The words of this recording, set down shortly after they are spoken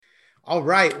All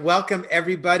right. Welcome,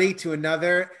 everybody, to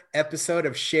another episode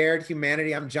of Shared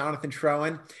Humanity. I'm Jonathan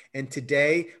Trowan, and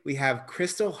today we have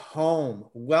Crystal Home.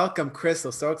 Welcome,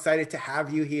 Crystal. So excited to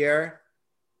have you here.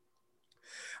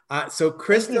 Thank you,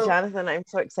 Crystal, Jonathan. I'm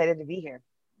so excited to be here.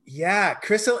 yeah,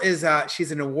 Crystal is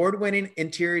she's an award-winning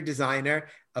interior designer,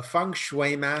 a feng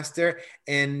shui master,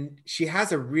 and she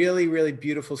has a really, really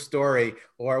beautiful story,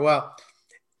 or well,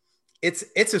 it's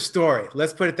a story.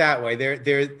 Let's put it that way.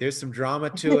 There's some drama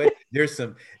to it. There's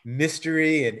some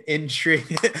mystery and intrigue.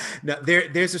 No,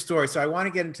 there's a story. So I want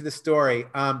to get into the story.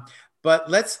 But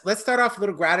let's start off with a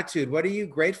little gratitude. What are you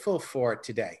grateful for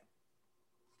today?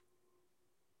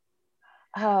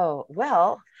 Oh,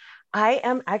 well, I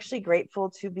am actually grateful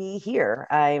to be here.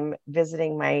 I'm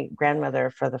visiting my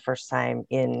grandmother for the first time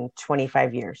in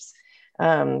 25 years.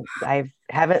 I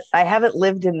haven't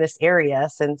lived in this area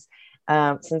since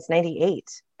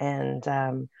 98.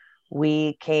 And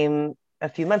we came a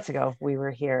few months ago. We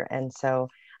were here. And so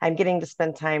I'm getting to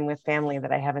spend time with family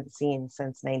that I haven't seen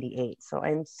since 98. So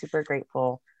I'm super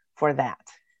grateful for that.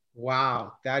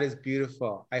 Wow, that is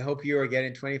beautiful. I hope you are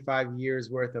getting 25 years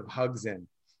worth of hugs in.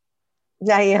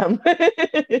 I am.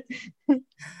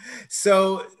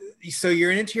 So, so you're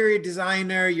an interior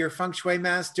designer, you're a feng shui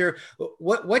master.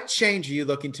 What change are you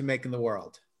looking to make in the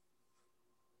world?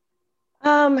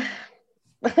 um,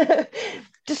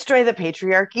 Destroy the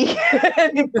patriarchy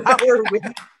and empower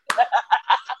women.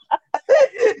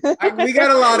 We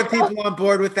got a lot of people on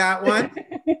board with that one.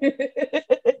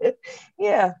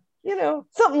 Yeah,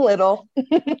 something little.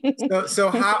 So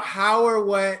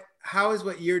how is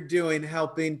what you're doing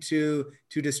helping to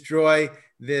destroy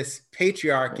this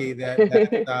patriarchy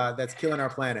that's killing our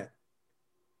planet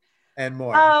and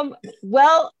more?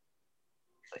 Well,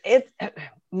 it's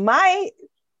my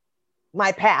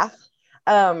path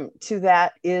to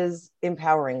that is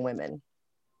empowering women.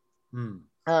 Hmm.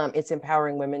 It's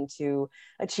empowering women to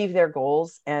achieve their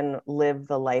goals and live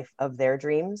the life of their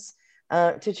dreams,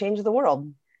 to change the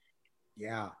world.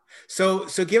 Yeah. So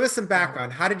give us some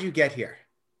background. How did you get here?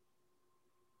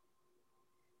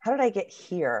 How did I get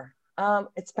here?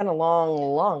 It's been a long,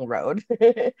 long road.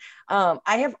 I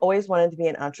have always wanted to be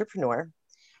an entrepreneur,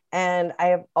 and I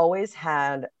have always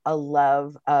had a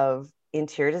love of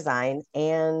interior design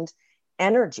and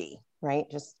energy, right?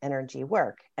 Just energy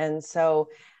work. And so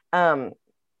um,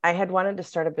 I had wanted to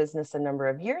start a business a number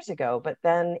of years ago, but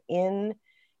then in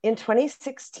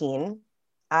 2016,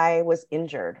 I was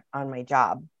injured on my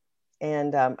job,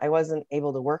 and I wasn't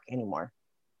able to work anymore.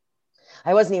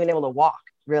 I wasn't even able to walk,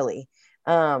 really.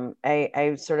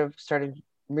 I sort of started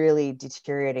really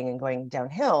deteriorating and going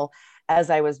downhill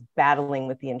as I was battling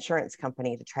with the insurance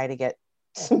company to try to get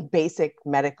some basic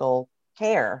medical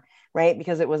care, right?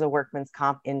 Because it was a workman's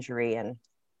comp injury. And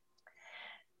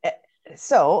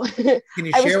so Can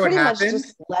you I was share what pretty much happened?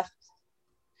 just left.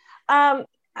 Um,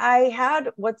 I have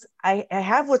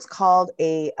what's called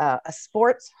a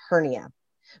sports hernia,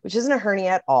 which isn't a hernia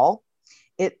at all.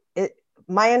 It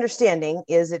My understanding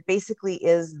is it basically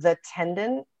is the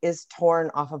tendon is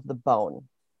torn off of the bone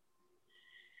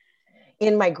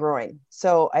in my groin.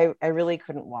 So I really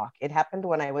couldn't walk. It happened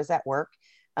when I was at work.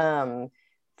 Um,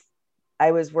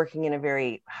 I was working in a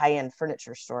very high end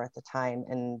furniture store at the time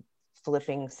and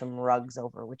flipping some rugs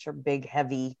over, which are big,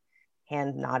 heavy,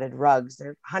 hand knotted rugs.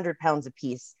 They're 100 pounds a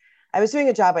piece. I was doing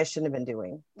a job I shouldn't have been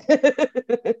doing.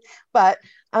 But,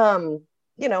 um,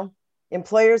 you know,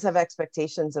 employers have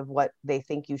expectations of what they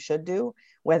think you should do,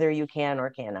 whether you can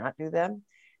or cannot do them.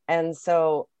 And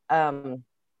so, but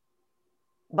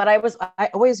I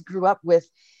always grew up with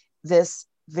this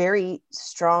very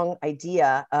strong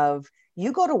idea of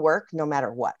you go to work no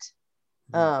matter what.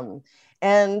 Hmm. Um,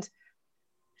 and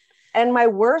my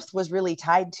worth was really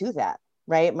tied to that,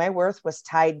 right? My worth was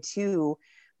tied to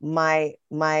my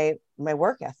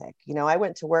work ethic. I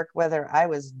went to work whether I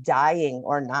was dying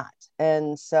or not.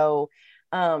 And so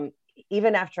um,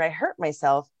 even after I hurt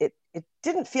myself, it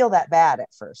didn't feel that bad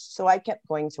at first. So I kept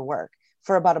going to work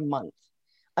for about a month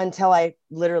until I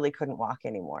literally couldn't walk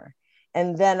anymore.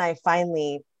 And then I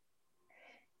finally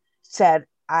said,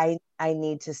 I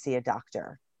need to see a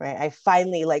doctor, right? I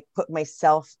finally like put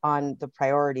myself on the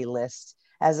priority list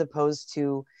as opposed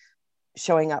to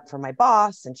showing up for my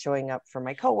boss and showing up for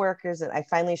my coworkers. And I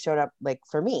finally showed up like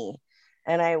for me.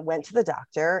 And I went to the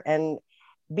doctor, and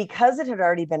because it had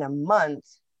already been a month,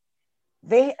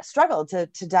 they struggled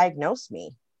to diagnose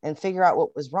me and figure out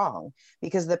what was wrong,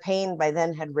 because the pain by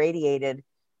then had radiated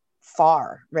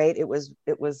far, right? It was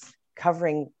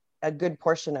covering a good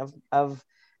portion of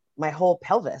my whole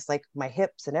pelvis, like my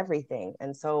hips and everything.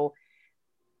 And so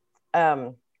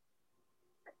um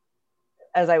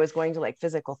as I was going to like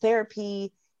physical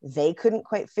therapy they couldn't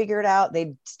quite figure it out.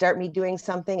 They'd start me doing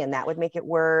something and that would make it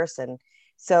worse. And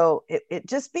so it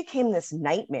just became this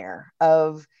nightmare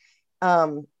of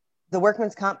the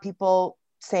workman's comp people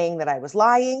saying that I was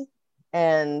lying,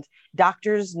 and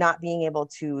doctors not being able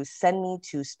to send me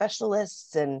to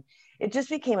specialists. And it just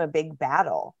became a big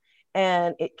battle.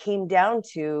 And it came down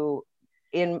to,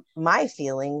 in my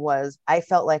feeling was, I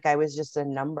felt like I was just a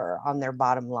number on their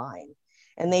bottom line,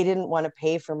 and they didn't want to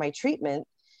pay for my treatment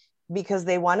because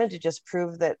they wanted to just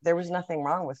prove that there was nothing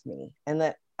wrong with me and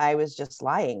that I was just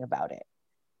lying about it.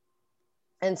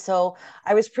 And so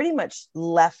I was pretty much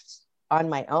left on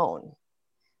my own.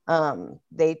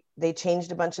 They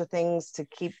changed a bunch of things to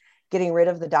keep getting rid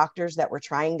of the doctors that were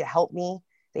trying to help me.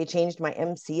 They changed my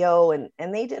MCO,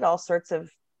 and they did all sorts of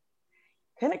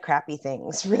kind of crappy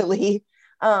things, really.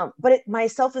 But my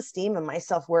self-esteem and my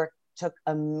self-worth took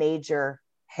a major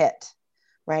hit,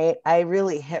 right? I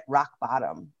really hit rock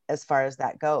bottom as far as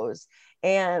that goes.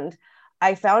 And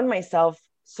I found myself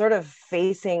sort of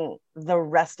facing the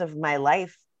rest of my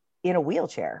life in a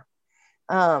wheelchair.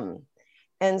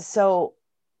 And so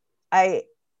I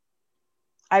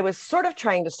was sort of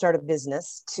trying to start a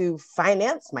business to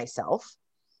finance myself.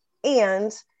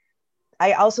 And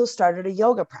I also started a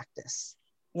yoga practice.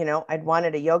 You know, I'd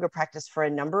wanted a yoga practice for a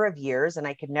number of years and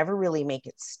I could never really make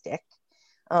it stick.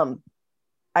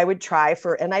 I would try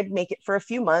and I'd make it for a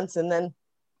few months and then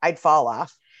I'd fall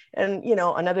off. And, you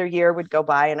know, another year would go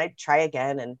by and I'd try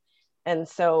again. And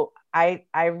so I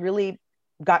really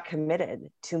got committed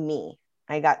to me.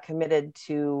 I got committed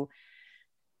to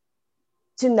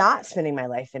not spending my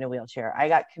life in a wheelchair. I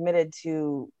got committed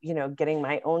to, you know, getting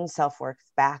my own self-worth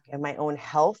back and my own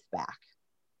health back.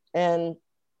 And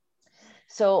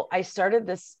so I started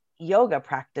this yoga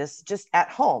practice just at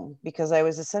home because I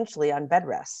was essentially on bed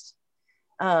rest,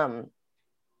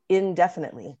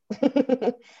 indefinitely,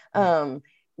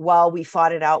 while we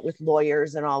fought it out with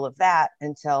lawyers and all of that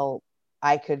until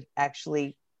I could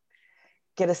actually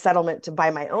get a settlement to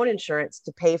buy my own insurance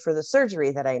to pay for the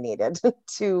surgery that I needed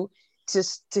to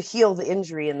heal the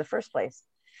injury in the first place.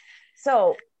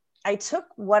 So I took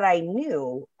what I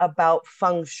knew about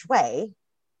feng shui,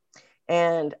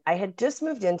 and I had just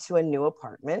moved into a new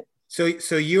apartment. So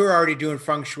you were already doing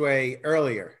feng shui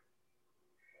earlier.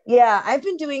 Yeah, I've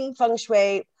been doing feng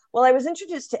shui. Well, I was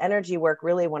introduced to energy work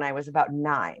really when I was about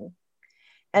 9.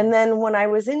 And then when I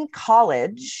was in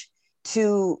college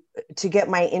to get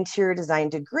my interior design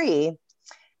degree,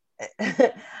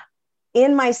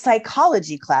 in my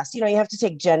psychology class, you know, you have to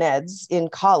take gen eds in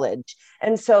college.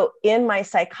 And so in my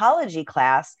psychology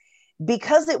class,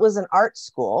 because it was an art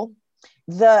school,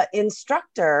 the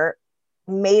instructor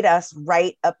made us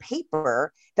write a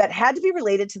paper that had to be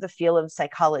related to the field of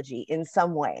psychology in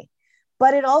some way,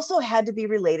 but it also had to be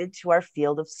related to our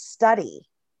field of study.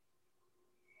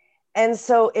 And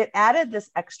so it added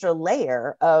this extra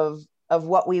layer of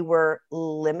what we were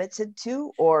limited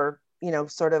to, or, you know,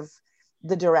 sort of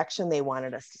the direction they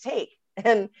wanted us to take.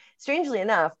 And strangely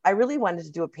enough, I really wanted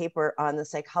to do a paper on the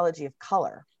psychology of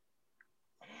color,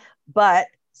 but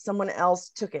someone else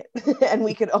took it and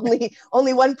we could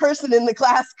only one person in the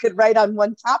class could write on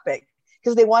one topic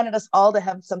because they wanted us all to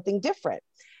have something different.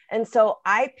 And so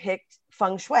I picked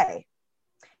feng shui.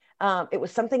 It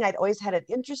was something I'd always had an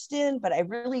interest in, but I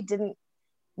really didn't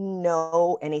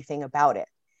know anything about it.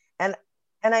 And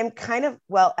I'm kind of,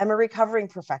 well, I'm a recovering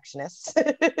perfectionist,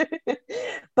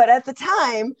 but at the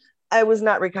time I was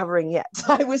not recovering yet.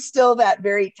 I was still that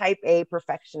very type A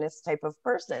perfectionist type of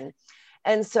person.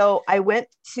 And so I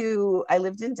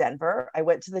lived in Denver. I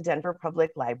went to the Denver Public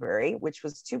Library, which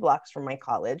was 2 blocks from my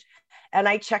college. And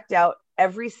I checked out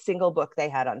every single book they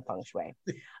had on feng shui.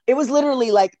 It was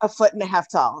literally like 1.5 feet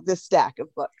tall, this stack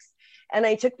of books. And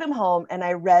I took them home and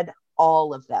I read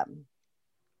all of them.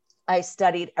 I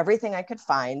studied everything I could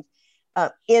find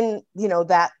in, you know,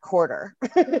 that quarter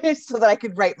so that I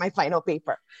could write my final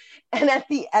paper. And at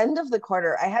the end of the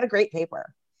quarter, I had a great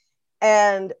paper.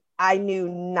 And I knew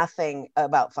nothing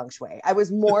about feng shui. I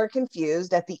was more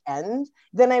confused at the end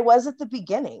than I was at the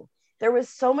beginning. There was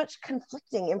so much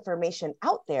conflicting information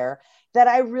out there that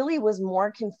I really was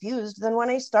more confused than when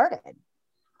I started.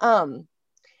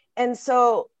 And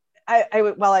so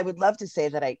while I would love to say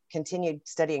that I continued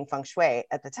studying feng shui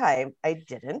at the time, I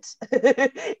didn't.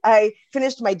 I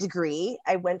finished my degree.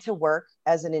 I went to work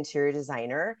as an interior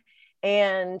designer.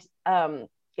 And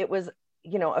it was,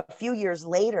 you know, a few years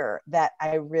later that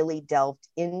I really delved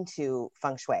into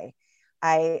feng shui.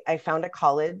 I found a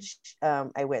college.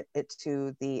 I went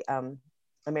to the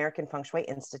American Feng Shui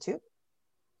Institute,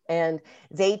 and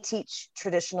they teach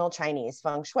traditional Chinese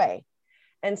feng shui.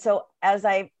 And so as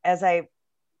I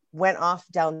went off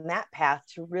down that path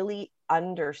to really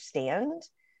understand.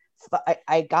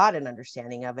 I got an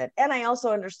understanding of it. And I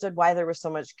also understood why there was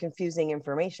so much confusing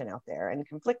information out there and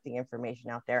conflicting information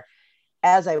out there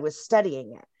as I was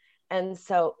studying it. And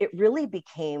so it really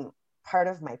became part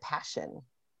of my passion.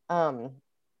 And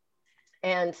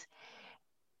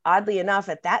oddly enough,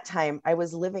 at that time, I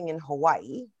was living in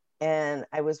Hawaii and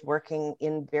I was working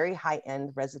in very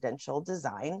high-end residential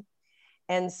design.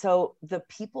 And so the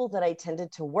people that I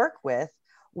tended to work with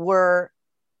were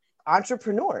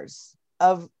entrepreneurs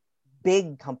of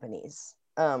big companies,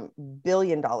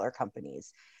 billion-dollar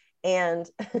companies. And,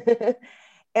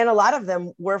 and a lot of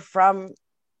them were from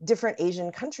different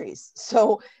Asian countries.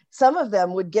 So some of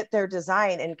them would get their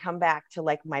design and come back to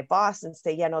like my boss and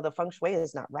say, yeah, no, the feng shui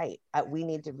is not right. We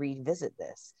need to revisit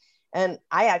this. And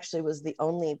I actually was the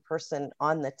only person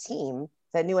on the team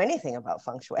that knew anything about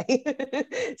feng shui.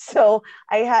 So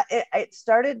I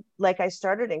started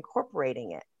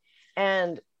incorporating it.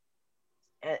 And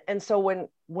so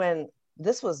when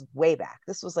this was way back,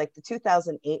 this was like the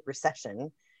 2008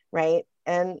 recession, right?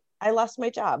 And I lost my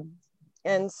job.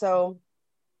 And so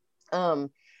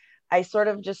I sort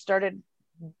of just started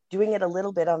doing it a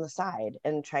little bit on the side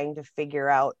and trying to figure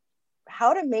out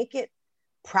how to make it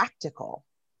practical.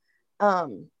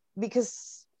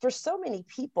 Because for so many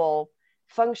people,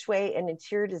 feng shui and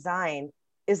interior design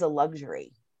is a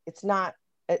luxury. It's not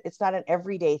an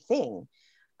everyday thing.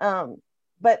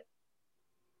 But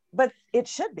it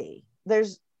should be.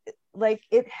 There's like,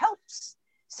 it helps.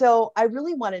 So I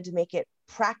really wanted to make it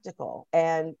practical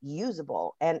and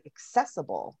usable and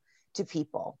accessible to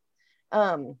people.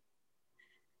 Take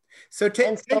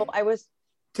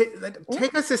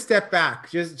us a step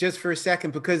back just for a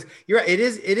second, because you're right, it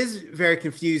is very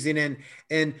confusing.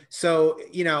 And so,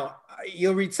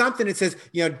 you'll read something that says,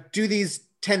 do these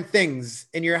 10 things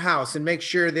in your house and make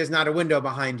sure there's not a window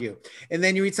behind you. And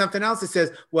then you read something else that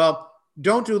says, well,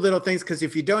 don't do little things, because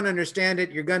if you don't understand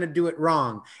it, you're going to do it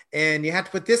wrong. And you have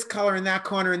to put this color in that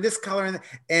corner and this color in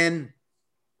and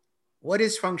what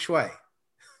is feng shui?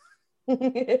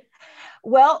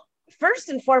 Well, first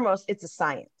and foremost, it's a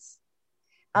science.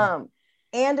 And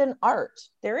an art.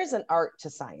 There is an art to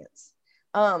science.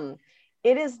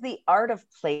 It is the art of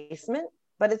placement,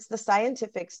 but it's the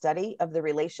scientific study of the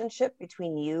relationship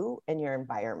between you and your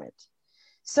environment.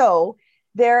 So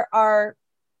there are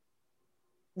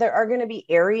going to be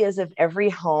areas of every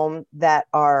home that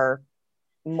are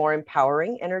more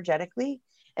empowering energetically.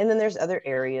 And then there's other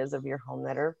areas of your home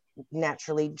that are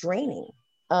naturally draining.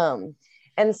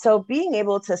 And so being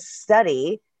able to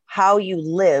study how you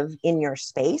live in your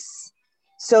space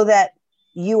so that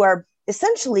you are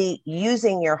essentially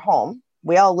using your home.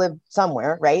 We all live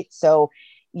somewhere, right? So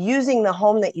using the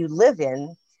home that you live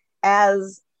in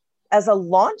as a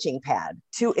launching pad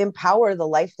to empower the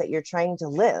life that you're trying to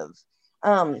live.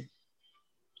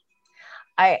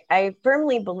 I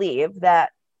firmly believe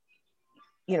that,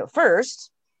 first,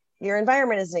 your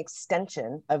environment is an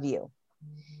extension of you.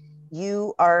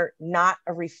 You are not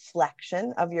a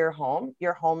reflection of your home.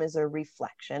 Your home is a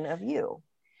reflection of you.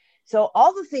 So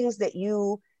all the things that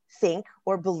you think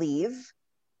or believe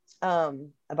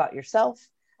about yourself,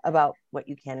 about what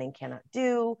you can and cannot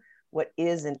do, what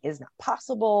is and is not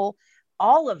possible,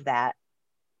 all of that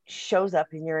shows up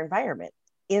in your environment,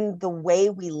 in the way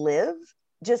we live,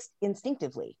 just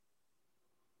instinctively.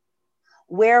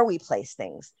 Where we place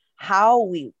things, how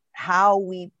we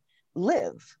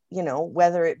live,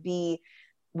 whether it be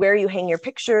where you hang your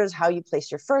pictures, how you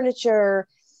place your furniture,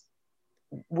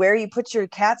 where you put your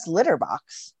cat's litter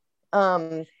box,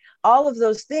 all of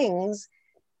those things,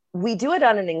 we do it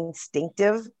on an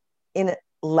instinctive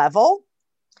level.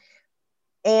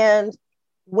 And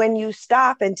when you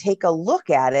stop and take a look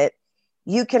at it,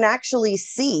 you can actually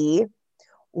see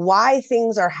why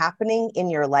things are happening in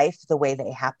your life the way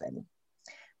they happen.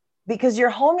 Because your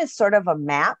home is sort of a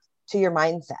map to your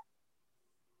mindset.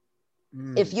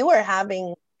 If you are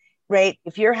having,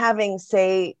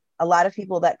 say, a lot of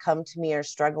people that come to me are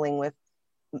struggling with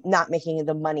not making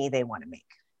the money they want to make.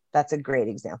 That's a great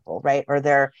example, right? Or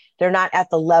they're not at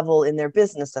the level in their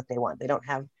business that they want. They don't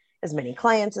have as many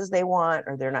clients as they want,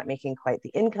 or they're not making quite the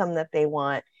income that they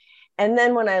want. And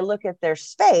then when I look at their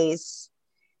space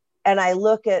and I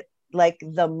look at like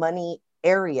the money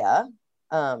area,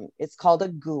 it's called a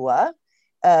gua,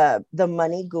 the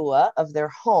money gua of their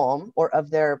home or of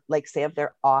their, like, say, of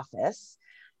their office,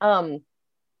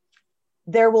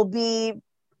 there will be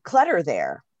clutter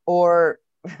there. Or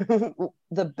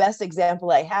the best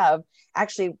example I have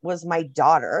actually was my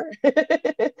daughter.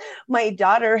 My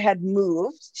daughter had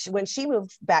moved when she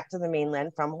moved back to the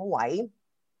mainland from Hawaii.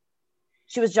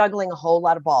 she was juggling a whole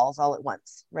lot of balls all at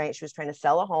once, right? She was trying to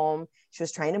sell a home. She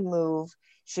was trying to move.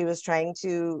 She was trying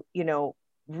to,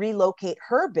 relocate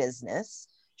her business.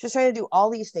 She was trying to do all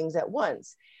these things at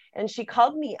once. And she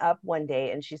called me up one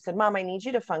day and she said, Mom, I need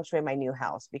you to feng shui my new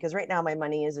house because right now my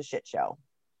money is a shit show.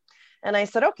 And I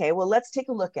said, okay, well, let's take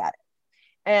a look at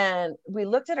it. And we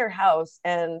looked at her house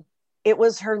and it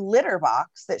was her litter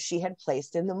box that she had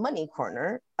placed in the money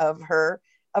corner of her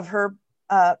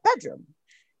bedroom.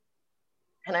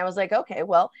 And I was like, okay,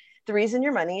 well, the reason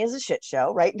your money is a shit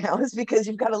show right now is because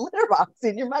you've got a litter box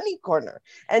in your money corner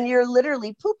and you're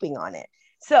literally pooping on it.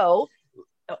 So,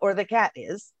 or the cat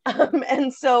is.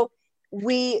 And so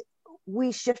we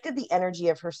shifted the energy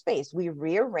of her space. We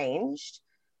rearranged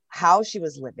how she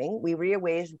was living. We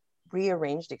rearranged,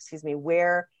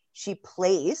 where she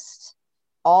placed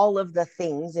all of the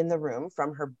things in the room,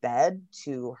 from her bed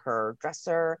to her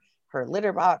dresser, her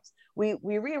litter box. We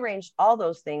rearranged all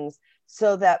those things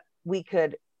so that we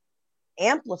could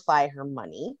amplify her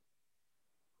money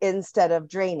instead of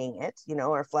draining it,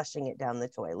 or flushing it down the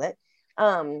toilet.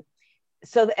 And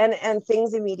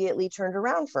things immediately turned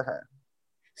around for her.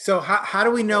 So how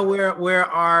do we know where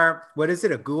our, what is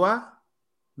it, a gua?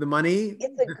 The money?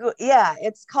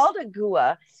 It's called a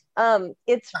gua.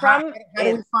 It's from. How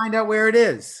do we find out where it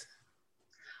is?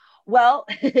 Well,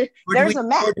 there's a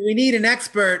map. Or do we need an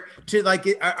expert to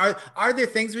are there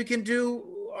things we can do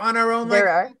on our own? There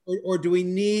are. Or do we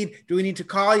need to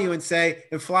call you and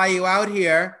fly you out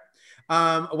here,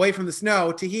 away from the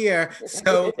snow to here,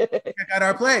 so check out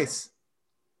our place?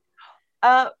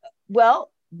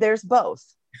 Well, there's both.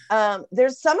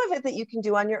 There's some of it that you can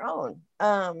do on your own.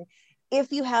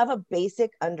 If you have a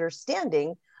basic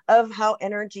understanding of how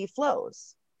energy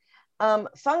flows.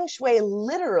 Feng Shui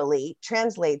literally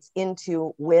translates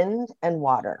into wind and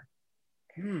water.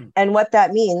 And what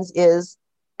that means is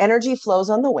energy flows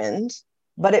on the wind,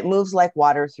 but it moves like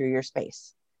water through your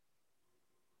space.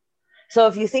 So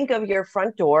if you think of your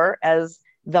front door as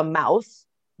the mouth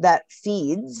that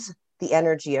feeds the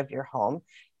energy of your home,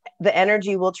 the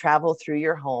energy will travel through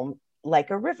your home like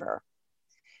a river.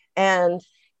 And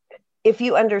if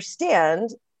you understand,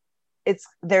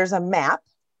 there's a map.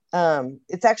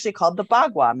 It's actually called the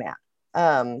Bagua map.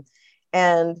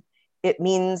 And it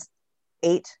means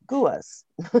 8 guas.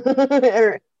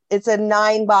 It's a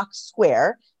 9-box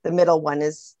square. The middle one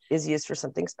is used for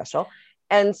something special.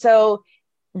 And so,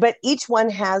 but each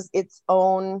one has its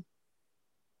own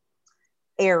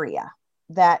area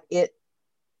that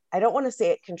I don't want to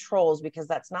say it controls because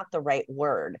that's not the right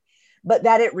word, but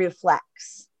that it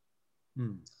reflects.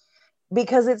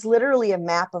 Because it's literally a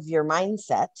map of your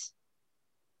mindset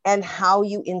and how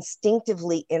you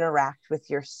instinctively interact with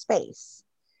your space.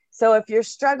 So if you're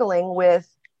struggling with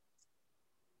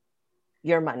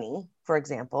your money, for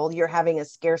example, you're having a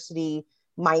scarcity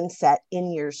mindset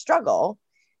in your struggle,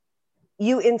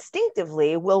 you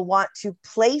instinctively will want to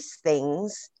place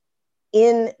things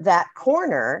in that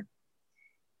corner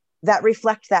that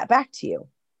reflect that back to you.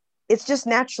 It's just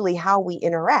naturally how we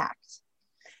interact.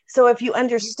 So if you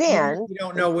understand, you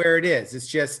don't know where it is. It's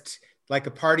just like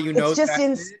a part of you knows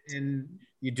and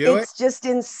you do it. It's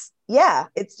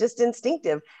just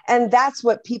instinctive. And that's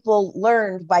what people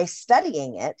learned by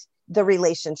studying it. The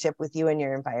relationship with you and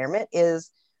your environment is,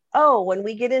 when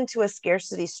we get into a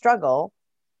scarcity struggle,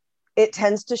 it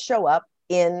tends to show up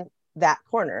in that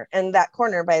corner. And that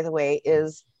corner, by the way,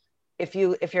 is if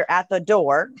you're at the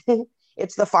door,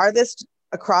 it's the farthest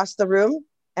across the room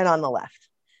and on the left.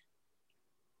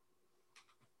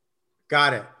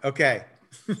 Got it. Okay.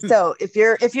 So if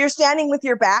you're standing with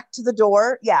your back to the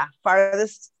door,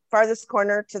 farthest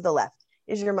corner to the left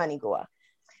is your money gua.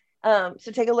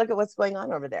 So take a look at what's going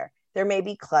on over there. There may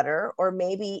be clutter, or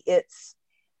maybe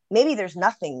there's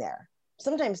nothing there.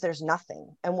 Sometimes there's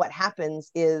nothing. And what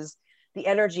happens is the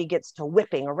energy gets to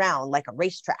whipping around like a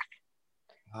racetrack.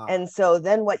 Wow. And so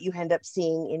then what you end up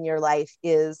seeing in your life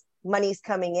is money's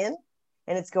coming in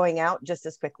and it's going out just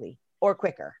as quickly or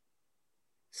quicker.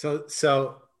 So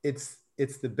it's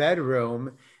the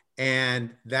bedroom,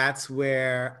 and that's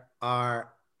where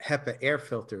our HEPA air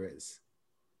filter is.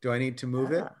 Do I need to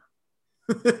move it?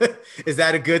 Is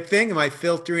that a good thing? Am I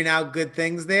filtering out good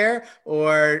things there,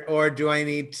 or do I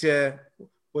need to?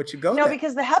 What should go? No, there?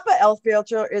 Because the HEPA air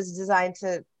filter is designed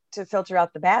to filter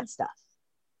out the bad stuff.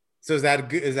 So is that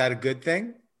a good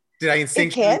thing? Did I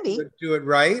instinctually do it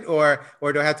right, or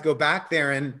do I have to go back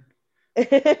there and put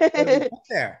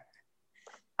there?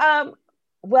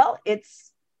 Well,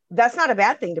 that's not a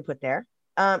bad thing to put there.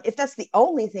 If that's the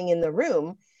only thing in the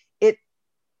room,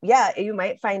 you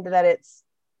might find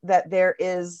that there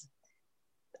is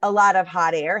a lot of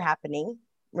hot air happening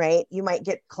right? You might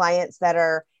get clients that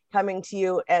are coming to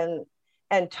you and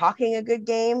talking a good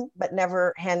game, but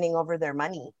never handing over their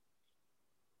money.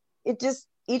 It just,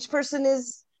 each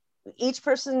person's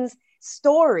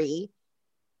story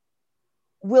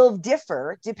will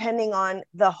differ depending on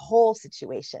the whole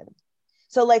situation.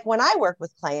 So like when I work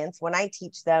with clients, when I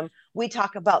teach them, we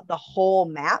talk about the whole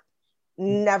map,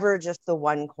 never just the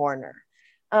one corner.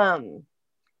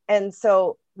 And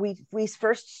so we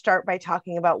first start by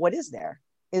talking about what is there.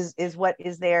 Is what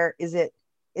is there? Is it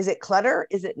clutter?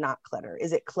 Is it not clutter?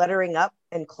 Is it cluttering up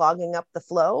and clogging up the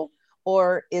flow?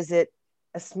 Or is it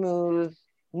a smooth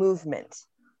movement?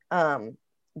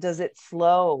 Does it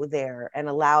flow there and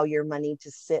allow your money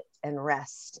to sit and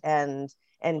rest and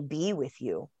be with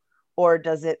you? Or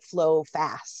does it flow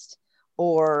fast?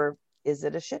 Or is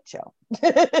it a shit show?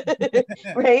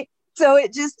 Right? So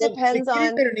it just Well, the depends kitty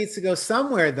on. litter needs to go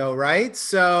somewhere though, right?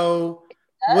 So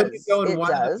would it go in It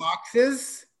one of the does.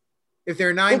 boxes? If there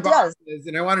are 9 It does. boxes,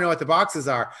 and I want to know what the boxes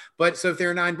are, but so if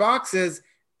there are 9 boxes,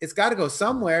 it's got to go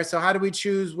somewhere. So how do we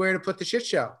choose where to put the shit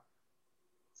show?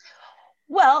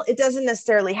 Well, it doesn't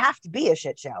necessarily have to be a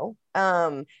shit show.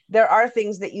 There are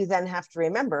things that you then have to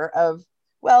remember of,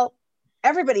 well,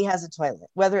 everybody has a toilet,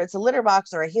 whether it's a litter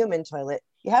box or a human toilet,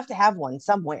 you have to have one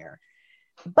somewhere.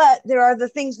 But there are the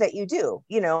things that you do,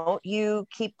 you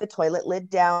keep the toilet lid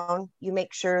down, you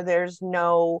make sure there's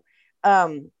no,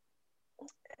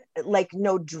 like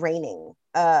no draining,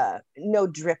 no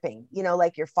dripping,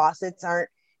 like your faucets aren't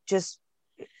just,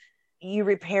 you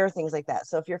repair things like that.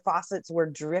 So if your faucets were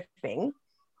dripping,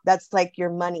 that's like your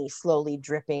money slowly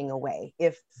dripping away.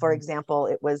 If, for example,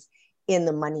 it was in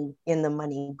the money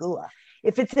gua.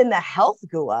 If it's in the health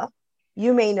gua,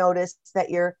 you may notice that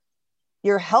your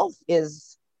health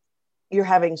is, you're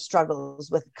having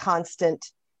struggles with a constant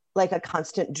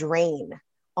drain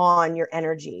on your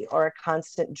energy or a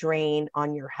constant drain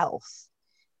on your health.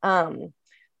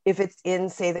 If it's in,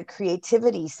 say, the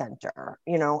creativity center,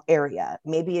 area,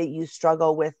 maybe you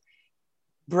struggle with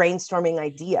brainstorming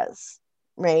ideas,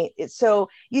 right? So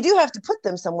you do have to put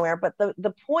them somewhere, but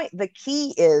the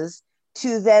key is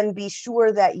to then be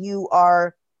sure that you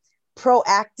are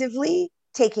proactively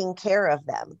taking care of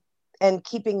them and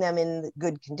keeping them in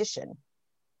good condition,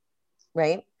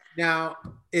 right? Now,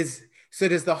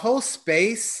 does the whole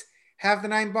space have the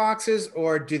 9 boxes,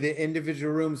 or do the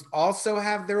individual rooms also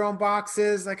have their own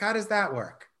boxes? Like, how does that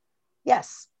work?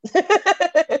 Yes.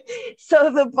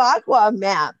 So the Bagua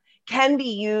map can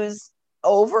be used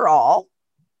overall.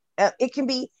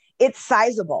 It's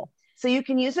sizable. So you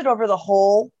can use it over the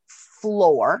whole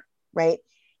floor, right?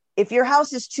 If your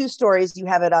house is 2 stories, you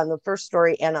have it on the first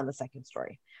story and on the second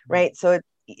story, right? So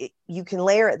you can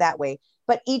layer it that way.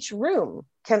 But each room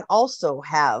can also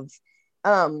have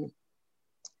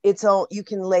its own. You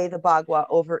can lay the Bagua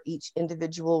over each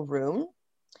individual room.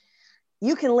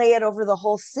 You can lay it over the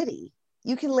whole city.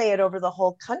 You can lay it over the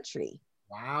whole country.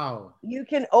 Wow. You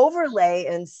can overlay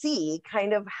and see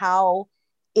kind of how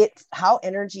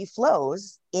energy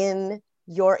flows in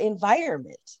your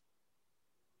environment.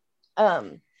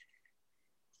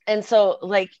 And so,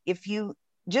 like, if you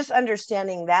just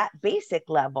understanding that basic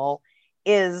level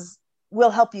will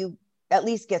help you at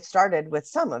least get started with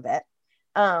some of it.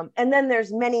 And then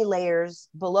there's many layers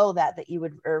below that you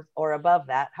would, or above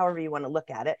that, however you want to look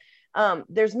at it.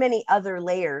 There's many other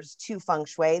layers to feng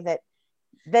shui that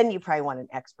then you probably want an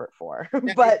expert for.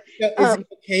 But is it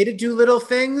okay to do little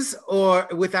things or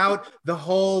without the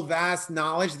whole vast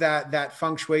knowledge that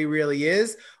feng shui really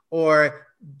is? Or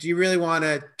do you really want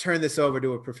to turn this over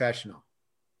to a professional?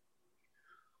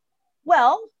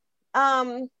 Well,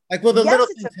 like, will the little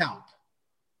things help?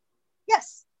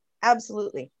 Yes,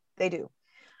 absolutely. They do.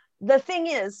 The thing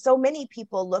is, so many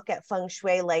people look at feng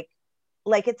shui like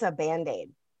it's a band-aid,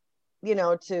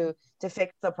 to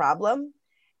fix the problem.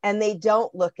 And they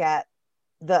don't look at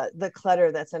the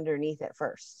clutter that's underneath it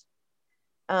first.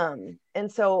 And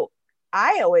so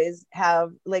I always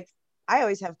have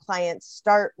clients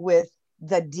start with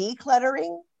the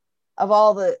decluttering of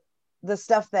all the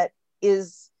stuff that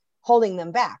is holding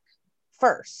them back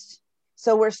first.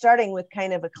 So we're starting with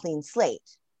kind of a clean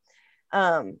slate.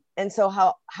 And so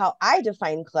how I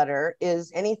define clutter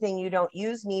is anything you don't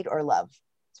use, need, or love.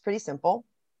 It's pretty simple.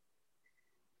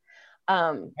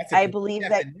 I believe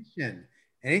definition.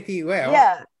 Anything,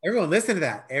 everyone listen to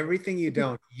that. Everything you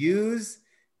don't use,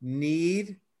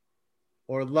 need,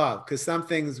 or love, because some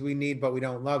things we need, but we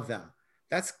don't love them.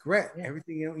 That's great. Yeah.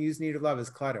 Everything you don't use, need, or love is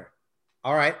clutter.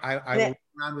 All right. I will look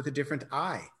around with a different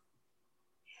eye.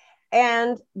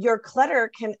 And your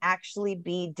clutter can actually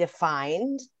be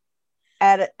defined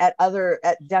at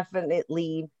different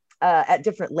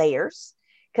layers.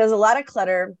 Because a lot of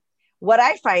clutter, what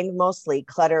I find mostly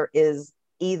clutter is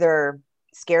either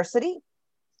scarcity,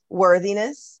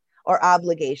 worthiness, or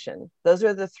obligation. Those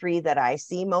are the three that I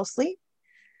see mostly,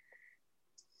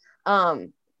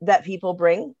 that people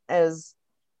bring is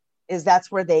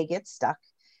that's where they get stuck,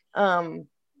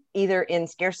 either in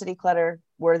scarcity clutter,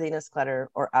 worthiness clutter,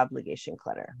 or obligation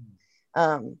clutter.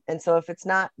 And so if it's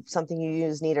not something you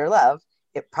use, need, or love,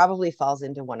 it probably falls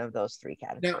into one of those three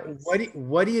categories. Now,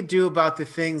 what do you do about the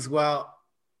things? Well,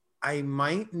 I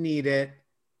might need it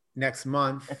next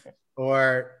month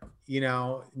or,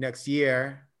 next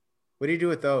year. What do you do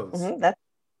with those? Mm-hmm.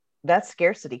 That's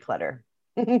scarcity clutter.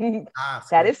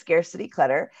 That is scarcity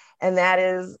clutter. And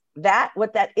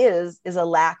what that is a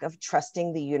lack of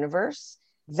trusting the universe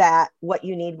that what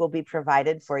you need will be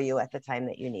provided for you at the time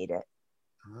that you need it.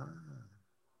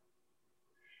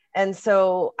 And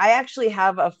so I actually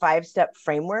have a 5-step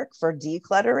framework for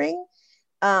decluttering,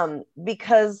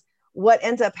 because what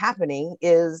ends up happening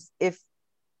is if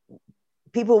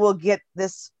people will get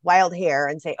this wild hair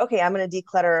and say, okay, I'm going to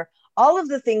declutter all of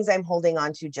the things I'm holding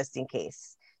on to just in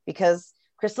case, because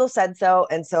Crystal said so.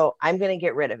 And so I'm going to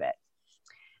get rid of it.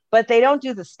 But they don't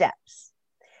do the steps.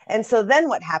 And so then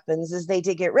what happens is they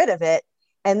did get rid of it.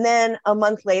 And then a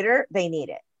month later, they need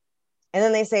it. And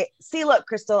then they say, see, look,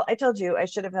 Crystal, I told you I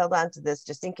should have held on to this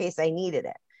just in case I needed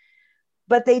it.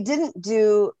 But they didn't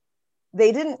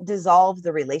dissolve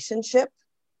the relationship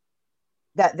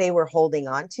that they were holding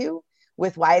on to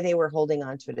with why they were holding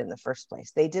on to it in the first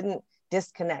place. They didn't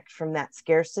disconnect from that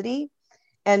scarcity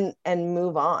and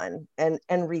move on and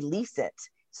release it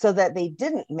so that they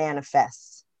didn't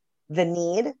manifest the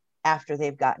need after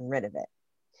they've gotten rid of it.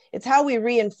 It's how we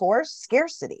reinforce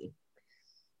scarcity.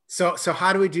 So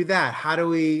how do we do that? How do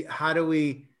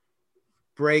we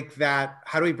break that?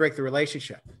 How do we break the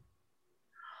relationship?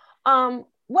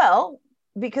 Well,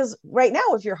 because right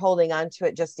now, if you're holding on to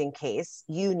it just in case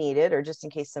you need it, or just in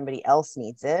case somebody else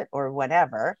needs it, or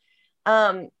whatever,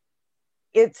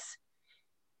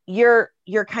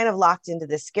 you're kind of locked into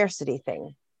this scarcity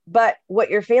thing. But what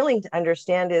you're failing to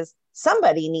understand is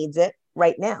somebody needs it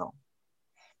right now.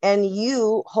 And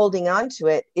you holding on to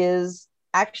it is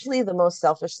actually the most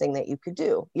selfish thing that you could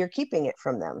do. You're keeping it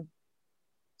from them.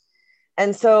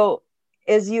 And so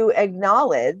as you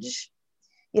acknowledge,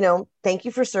 thank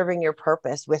you for serving your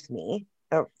purpose with me,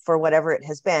 for whatever it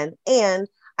has been. And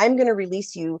I'm going to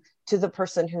release you to the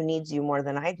person who needs you more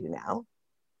than I do now.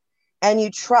 And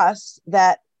you trust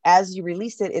that as you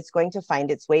release it, it's going to find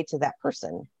its way to that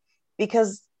person,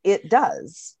 because it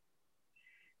does.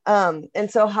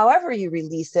 And so however you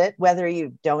release it, whether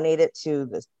you donate it to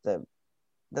the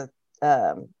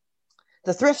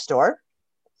thrift store,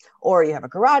 or you have a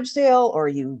garage sale, or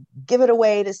you give it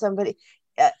away to somebody,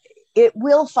 it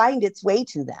will find its way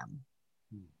to them.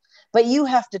 But you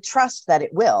have to trust that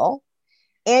it will,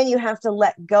 and you have to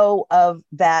let go of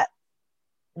that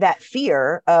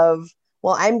fear of,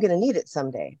 well, I'm going to need it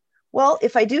someday. Well,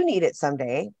 if I do need it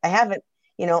someday, I haven't,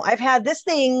 I've had this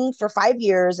thing for 5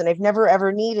 years and I've never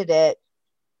ever needed it,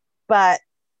 but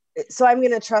so I'm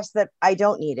going to trust that I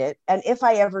don't need it. And if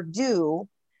I ever do,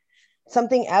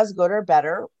 something as good or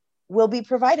better will be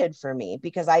provided for me,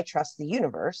 because I trust the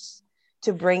universe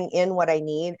to bring in what I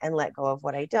need and let go of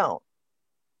what I don't.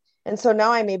 And so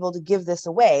now I'm able to give this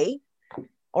away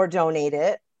or donate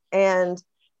it and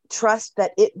trust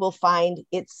that it will find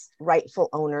its rightful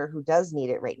owner who does need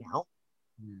it right now.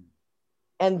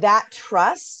 And that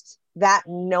trust, that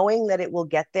knowing that it will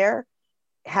get there,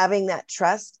 having that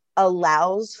trust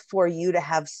allows for you to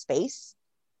have space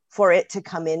for it to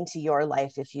come into your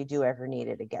life if you do ever need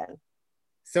it again.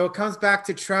 So it comes back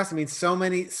to trust. I mean, so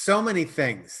many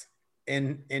things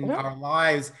in our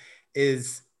lives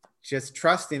is just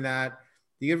trusting that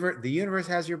the universe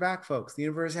has your back, folks. The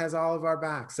universe has all of our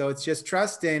backs. So it's just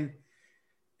trusting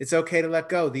it's okay to let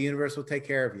go. The universe will take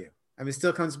care of you. I mean, it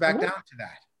still comes back down to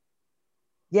that.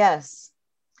 Yes.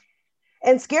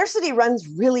 And scarcity runs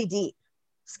really deep.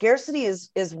 Scarcity is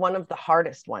one of the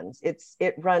hardest ones.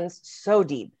 It runs so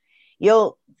deep.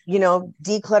 You'll,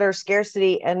 declutter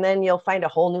scarcity, and then you'll find a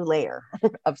whole new layer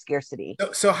of scarcity.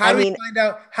 So how do we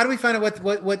find out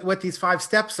what these 5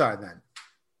 steps are then?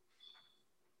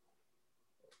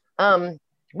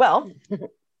 Well,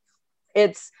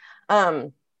 it's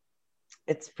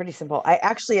pretty simple. I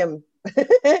actually am,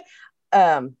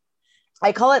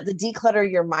 I call it the Declutter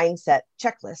Your Mindset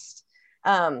checklist.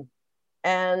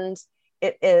 And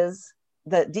it is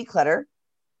the declutter,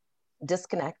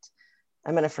 disconnect.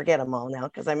 I'm going to forget them all now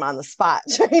because I'm on the spot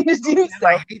trying to do so.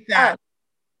 I hate that.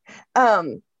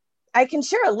 I can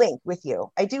share a link with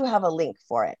you. I do have a link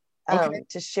for it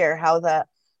to share how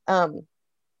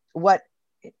what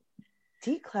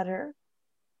declutter,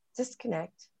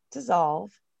 disconnect,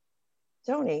 dissolve,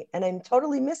 donate, and I'm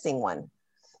totally missing one.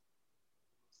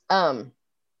 All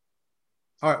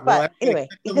right. Well, but anyway,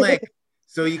 the link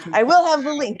so you can. I will have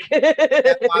the link.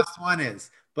 That last one is,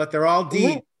 but they're all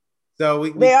D's. So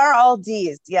they are all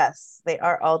D's. Yes, they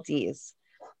are all D's.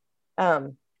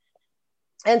 And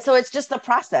so it's just the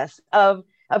process of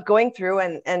going through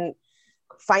and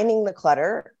finding the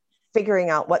clutter, figuring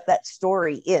out what that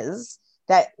story is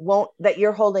that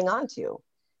you're holding on to,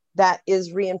 that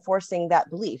is reinforcing that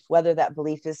belief, whether that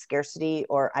belief is scarcity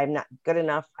or I'm not good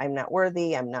enough, I'm not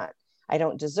worthy, I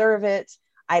don't deserve it,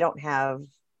 I don't have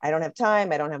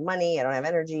time, I don't have money, I don't have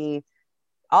energy.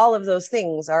 All of those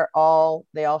things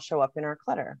they all show up in our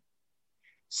clutter.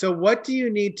 So what do you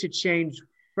need to change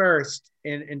first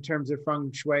in terms of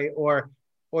feng shui, or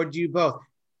do you both?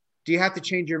 Do you have to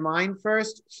change your mind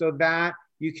first so that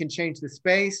you can change the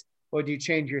space, or do you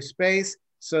change your space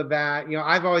so that,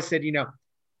 I've always said,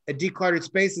 a decluttered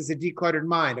space is a decluttered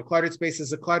mind. A cluttered space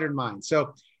is a cluttered mind.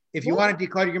 So if you want to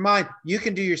declutter your mind, you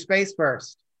can do your space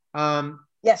first.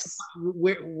 Yes.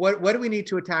 What do we need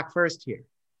to attack first here?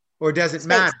 Or does it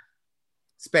matter?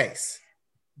 Space.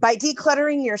 By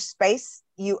decluttering your space,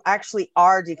 you actually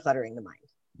are decluttering the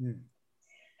mind.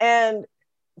 And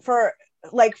for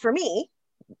me,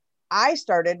 I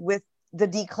started with the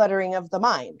decluttering of the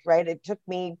mind, right? It took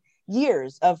me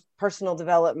years of personal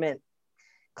development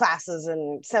classes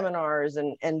and seminars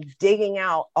and digging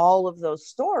out all of those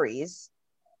stories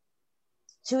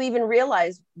to even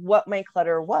realize what my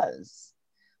clutter was.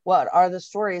 What are the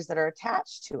stories that are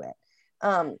attached to it?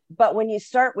 But when you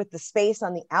start with the space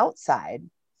on the outside,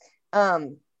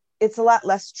 it's a lot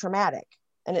less traumatic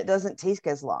and it doesn't take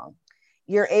as long.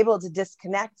 You're able to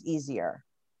disconnect easier.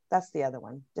 That's the other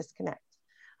one, disconnect.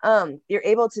 You're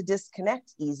able to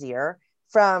disconnect easier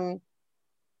from,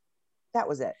 that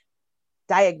was it,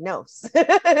 diagnose.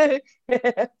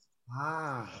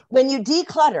 When you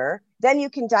declutter, then you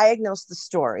can diagnose the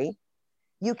story.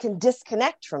 You can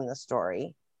disconnect from the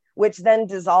story, which then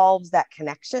dissolves that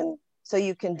connection. So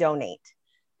you can donate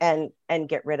and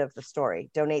get rid of the story.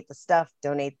 Donate the stuff,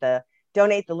 donate the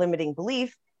limiting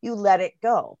belief. You let it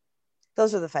go.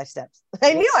 Those are the 5 steps.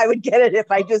 I knew I would get it if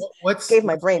I just gave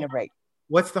my brain a break.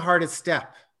 What's the hardest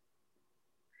step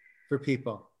for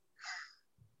people?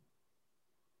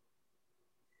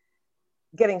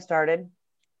 Getting started.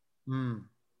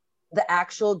 The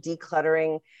actual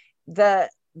decluttering, the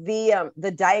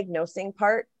diagnosing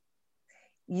part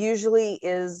usually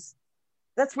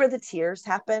that's where the tears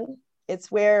happen.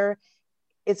 It's where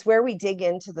we dig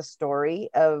into the story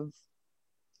of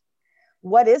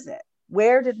what is it?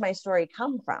 Where did my story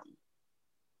come from?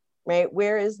 Right?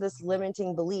 Where is this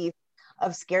limiting belief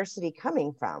of scarcity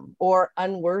coming from, or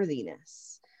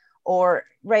unworthiness, or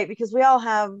right? Because we all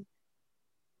have,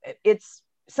 it's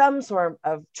some sort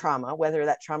of trauma, whether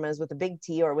that trauma is with a big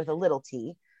T or with a little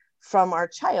t, from our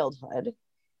childhood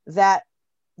that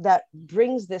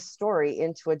brings this story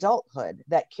into adulthood,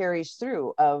 that carries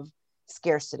through of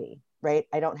scarcity, right?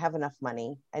 I don't have enough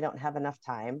money. I don't have enough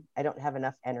time. I don't have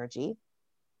enough energy.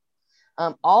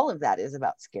 All of that is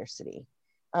about scarcity.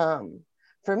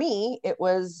 For me, it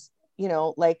was,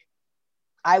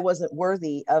 I wasn't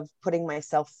worthy of putting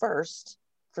myself first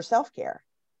for self-care,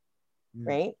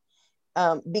 right?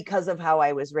 Because of how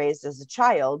I was raised as a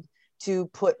child to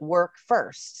put work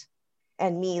first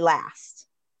and me last.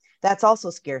 That's also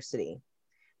scarcity.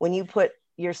 When you put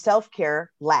your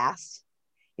self-care last,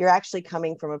 you're actually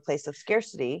coming from a place of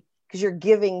scarcity because you're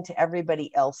giving to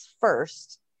everybody else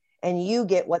first and you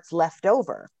get what's left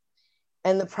over.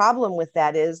 And the problem with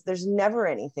that is there's never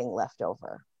anything left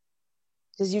over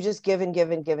because you just give and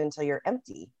give and give until you're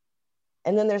empty.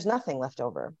 And then there's nothing left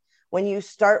over. When you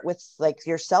start with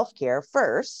your self-care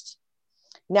first,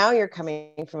 now you're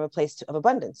coming from a place of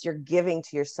abundance. You're giving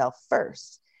to yourself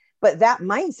first. But that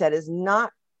mindset is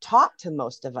not taught to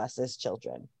most of us as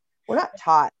children. We're not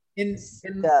taught. Your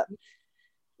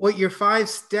 5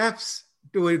 steps,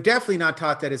 we're definitely not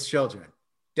taught that as children.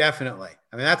 Definitely.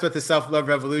 I mean, that's what the self-love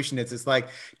revolution is. It's like,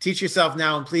 teach yourself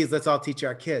now and please, let's all teach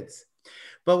our kids.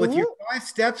 But with your 5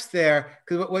 steps there,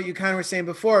 because what you kind of were saying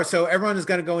before, so everyone is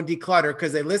going to go and declutter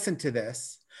because they listen to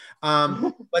this.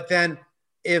 But then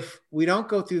if we don't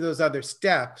go through those other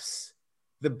steps,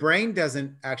 the brain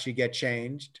doesn't actually get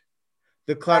changed.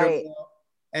 The clutter will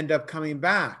end up coming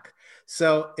back.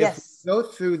 So if we go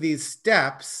through these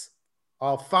steps,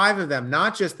 all 5 of them,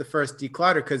 not just the first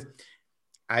declutter, because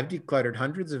I've decluttered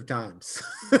hundreds of times.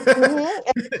 And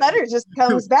the clutter just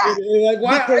comes back.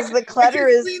 Why? Because the clutter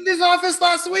is. I cleaned this office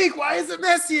last week. Why is it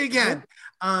messy again?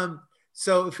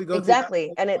 So if we go through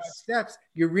Exactly. And those 5 it's steps,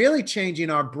 you're really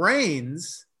changing our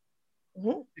brains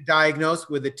to diagnose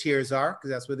where the tears are,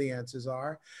 because that's where the answers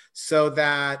are, so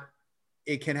that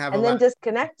it can have and then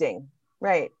disconnecting,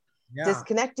 right? Yeah.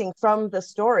 Disconnecting from the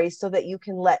story so that you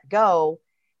can let go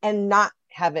and not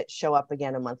have it show up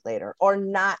again a month later, or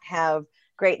not have,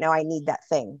 great, now I need that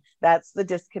thing. That's the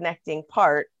disconnecting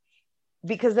part.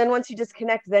 Because then once you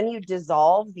disconnect, then you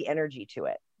dissolve the energy to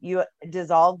it. You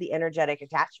dissolve the energetic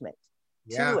attachment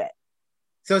to it.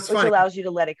 So it's which funny. allows you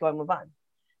to let it go and move on.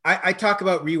 I talk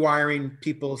about rewiring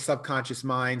people's subconscious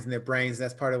minds and their brains.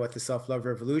 That's part of what the self-love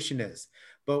revolution is.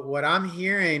 But what I'm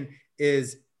hearing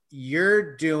is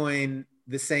you're doing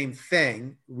the same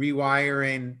thing,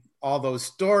 rewiring all those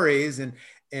stories and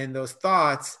those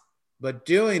thoughts, but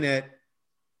doing it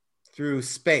through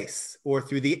space or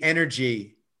through the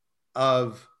energy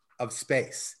of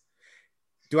space.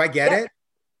 Do I get it?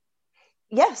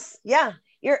 Yes. Yeah.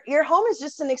 Your home is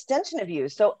just an extension of you.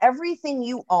 So everything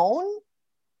you own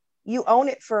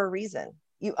it for a reason.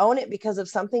 You own it because of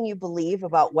something you believe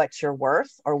about what you're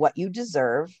worth, or what you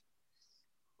deserve,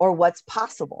 or what's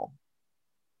possible.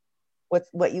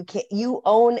 What you can't. You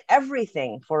own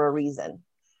everything for a reason.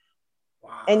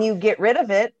 Wow. And you get rid of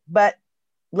it, but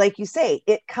like you say,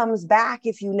 it comes back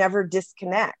if you never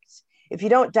disconnect. If you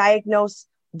don't diagnose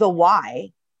the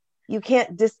why, you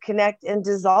can't disconnect and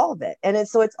dissolve it. And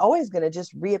so it's always going to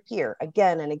just reappear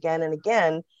again and again and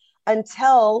again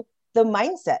until the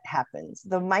mindset happens,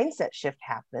 the mindset shift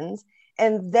happens.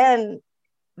 And then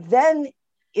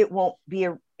it won't be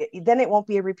a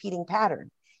repeating pattern.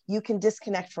 You can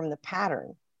disconnect from the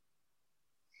pattern.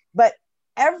 But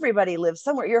everybody lives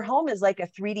somewhere. Your home is like a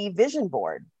 3D vision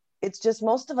board. It's just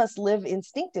most of us live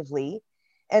instinctively.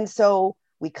 And so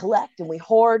we collect and we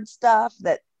hoard stuff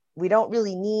that we don't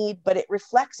really need, but it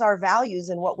reflects our values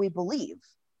and what we believe.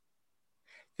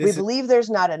 We believe there's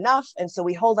not enough. And so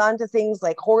we hold on to things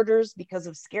like hoarders because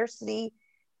of scarcity.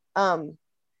 And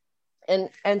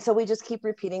so we just keep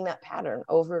repeating that pattern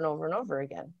over and over and over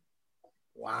again.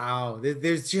 Wow.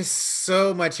 There's just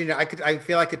so much, I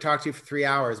feel I could talk to you for 3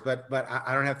 hours, but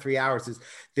I don't have 3 hours.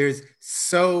 There's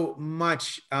so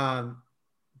much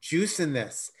juice in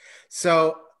this.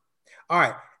 So, all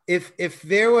right. If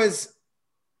there was,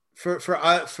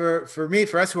 for me,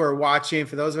 for us who are watching,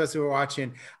 for those of us who are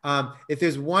watching, if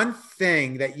there's one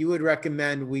thing that you would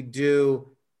recommend we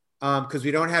do, because we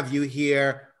don't have you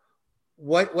here,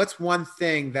 what's one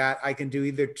thing that I can do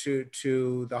either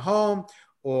to the home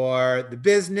or the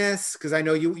business? Because I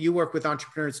know you work with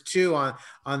entrepreneurs too on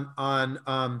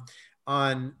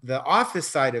the office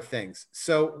side of things.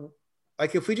 So,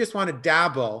 like, if we just want to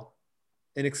dabble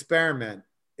and experiment,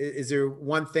 is there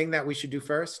one thing that we should do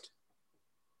first?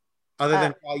 Other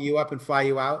than call you up and fly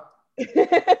you out, which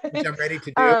I'm ready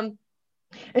to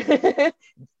do.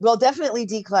 Well, definitely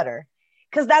declutter,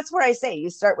 because that's where I say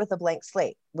you start with a blank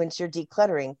slate. Once you're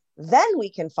decluttering, then we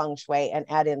can feng shui and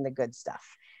add in the good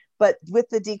stuff. But with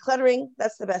the decluttering,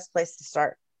 that's the best place to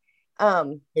start.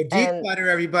 So declutter,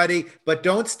 everybody, but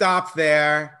don't stop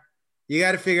there. You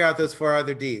got to figure out those 4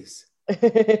 other Ds.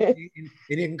 And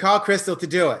you can call Crystal to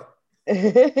do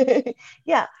it.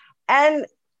 Yeah. And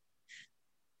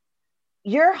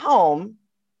your home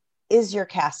is your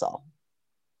castle.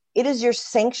 It is your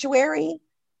sanctuary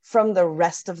from the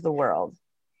rest of the world.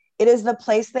 It is the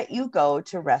place that you go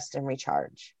to rest and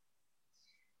recharge.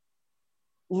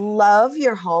 Love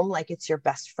your home like it's your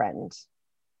best friend.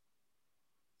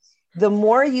 The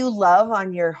more you love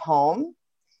on your home,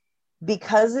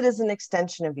 because it is an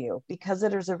extension of you, because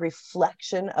it is a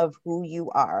reflection of who you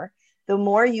are, the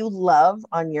more you love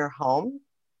on your home,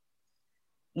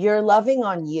 you're loving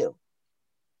on you.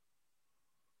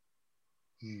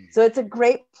 So it's a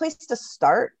great place to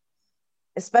start,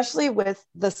 especially with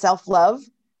the self-love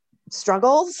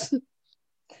struggles.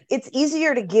 It's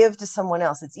easier to give to someone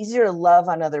else. It's easier to love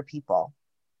on other people.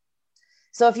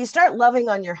 So if you start loving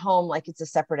on your home like it's a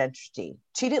separate entity,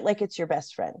 treat it like it's your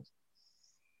best friend.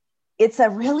 It's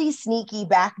a really sneaky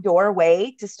backdoor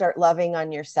way to start loving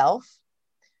on yourself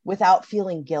without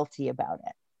feeling guilty about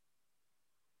it.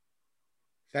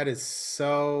 That is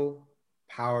so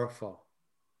powerful.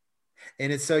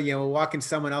 And it's so, we'll walk in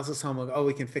someone else's home, we'll go, oh,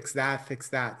 we can fix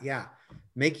that. Yeah.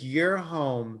 Make your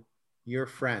home your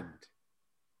friend.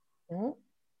 Mm-hmm.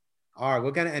 All right, we're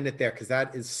going to end it there because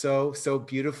that is so, so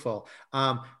beautiful.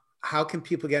 How can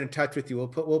people get in touch with you?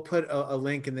 We'll put a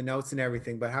link in the notes and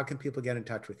everything, but how can people get in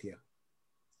touch with you?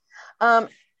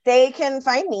 They can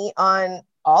find me on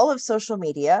all of social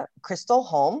media, Crystal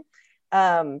Home.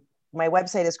 My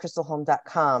website is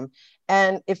crystalhome.com.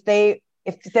 And if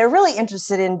they're really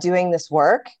interested in doing this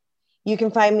work, You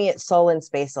can find me at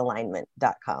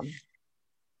soulandspacealignment.com.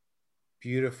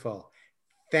 Beautiful.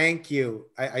 Thank you.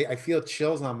 I feel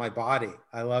chills on my body.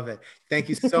 I love it. Thank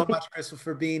you so much, Crystal,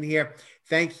 for being here.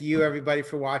 Thank you, everybody,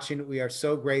 for watching. We are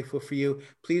so grateful for you.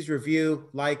 Please review,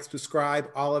 like, subscribe,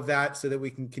 all of that, so that we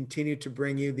can continue to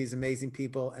bring you these amazing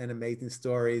people and amazing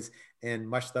stories. And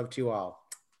much love to you all.